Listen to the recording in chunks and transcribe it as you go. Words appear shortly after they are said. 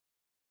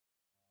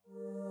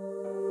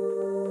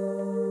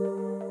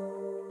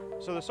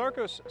So the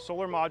Sarcos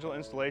solar module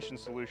installation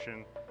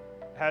solution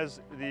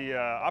has the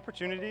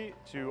opportunity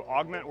to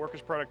augment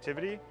workers'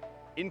 productivity,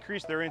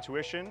 increase their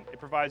intuition. It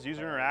provides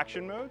user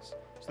interaction modes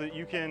so that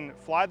you can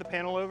fly the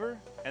panel over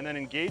and then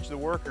engage the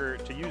worker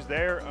to use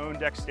their own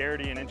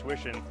dexterity and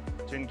intuition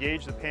to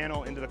engage the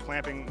panel into the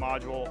clamping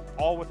module,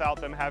 all without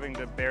them having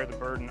to bear the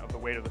burden of the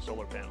weight of the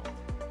solar panel.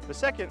 The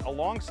second,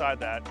 alongside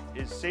that,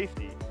 is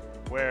safety,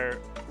 where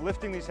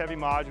lifting these heavy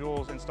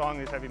modules, installing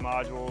these heavy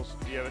modules,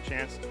 you have a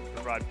chance to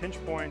provide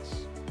pinch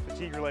points,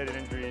 fatigue-related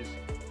injuries,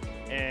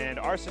 and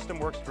our system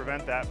works to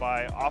prevent that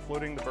by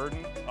offloading the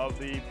burden of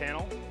the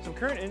panel. Some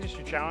current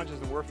industry challenges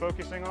that we're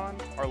focusing on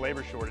are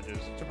labor shortages.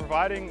 So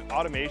providing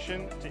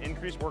automation to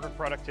increase worker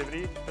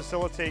productivity,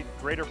 facilitate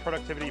greater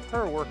productivity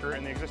per worker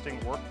in the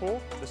existing work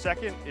pool. The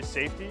second is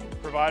safety,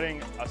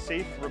 providing a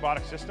safe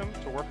robotic system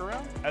to work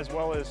around, as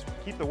well as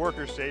keep the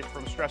workers safe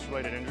from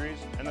stress-related injuries.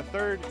 And the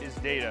third is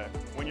data.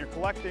 When you're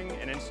collecting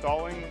and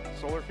installing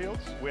solar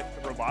fields with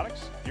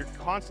robotics, you're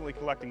constantly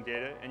collecting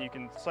data, and you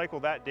can cycle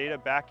that data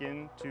back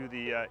into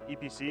the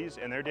EPCs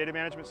and their data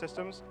management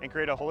systems and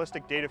create a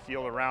holistic data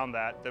field around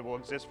that will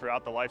exist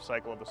throughout the life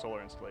cycle of the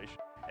solar installation.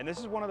 And this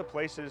is one of the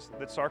places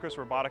that Sarcos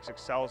Robotics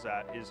excels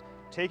at, is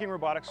taking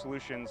robotic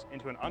solutions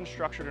into an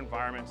unstructured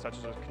environment such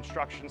as a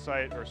construction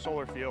site or a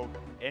solar field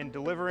and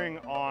delivering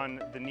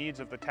on the needs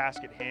of the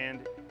task at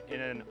hand in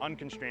an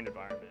unconstrained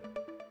environment.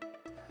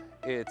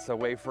 It's a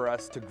way for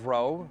us to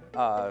grow.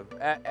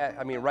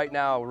 I mean, right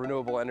now,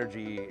 renewable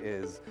energy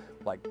is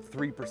like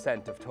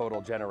 3% of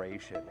total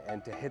generation.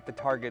 And to hit the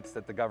targets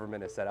that the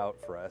government has set out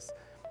for us,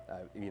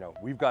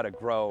 we've got to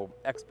grow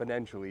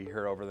exponentially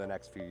here over the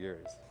next few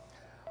years.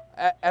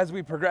 As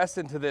we progress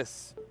into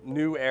this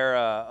new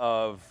era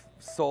of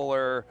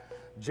solar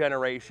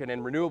generation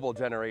and renewable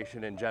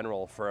generation in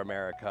general for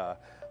America,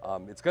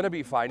 it's going to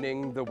be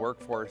finding the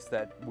workforce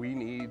that we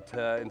need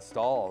to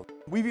install.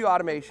 We view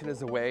automation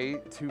as a way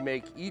to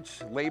make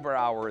each labor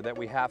hour that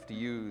we have to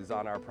use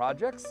on our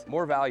projects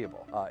more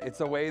valuable.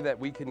 It's a way that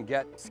we can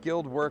get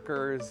skilled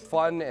workers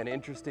fun and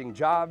interesting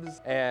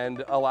jobs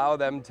and allow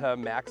them to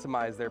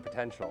maximize their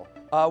potential.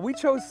 We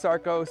chose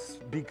Sarcos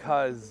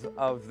because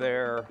of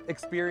their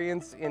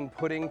experience in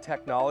putting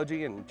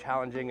technology in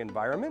challenging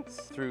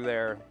environments through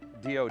their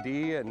DoD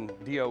and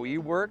DOE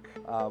work.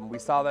 We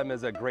saw them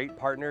as a great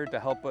partner to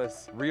help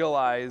us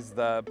realize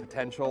the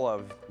potential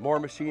of more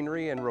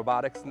machinery and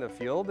robotics in the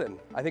field. And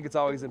I think it's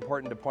always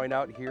important to point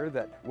out here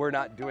that we're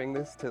not doing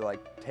this to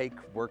take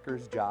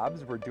workers'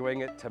 jobs. We're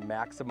doing it to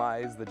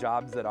maximize the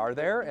jobs that are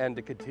there and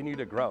to continue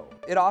to grow.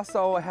 It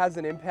also has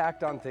an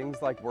impact on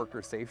things like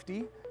worker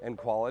safety and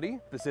quality.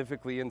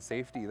 Specifically in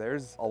safety,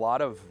 there's a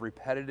lot of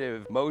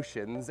repetitive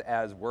motions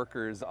as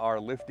workers are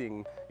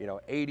lifting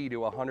 80 to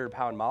 100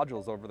 pound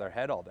modules over their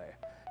head all day.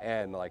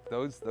 And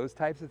those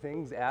types of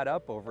things add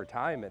up over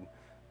time,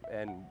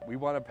 and we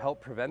want to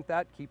help prevent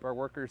that, keep our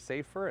workers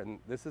safer, and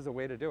this is a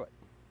way to do it.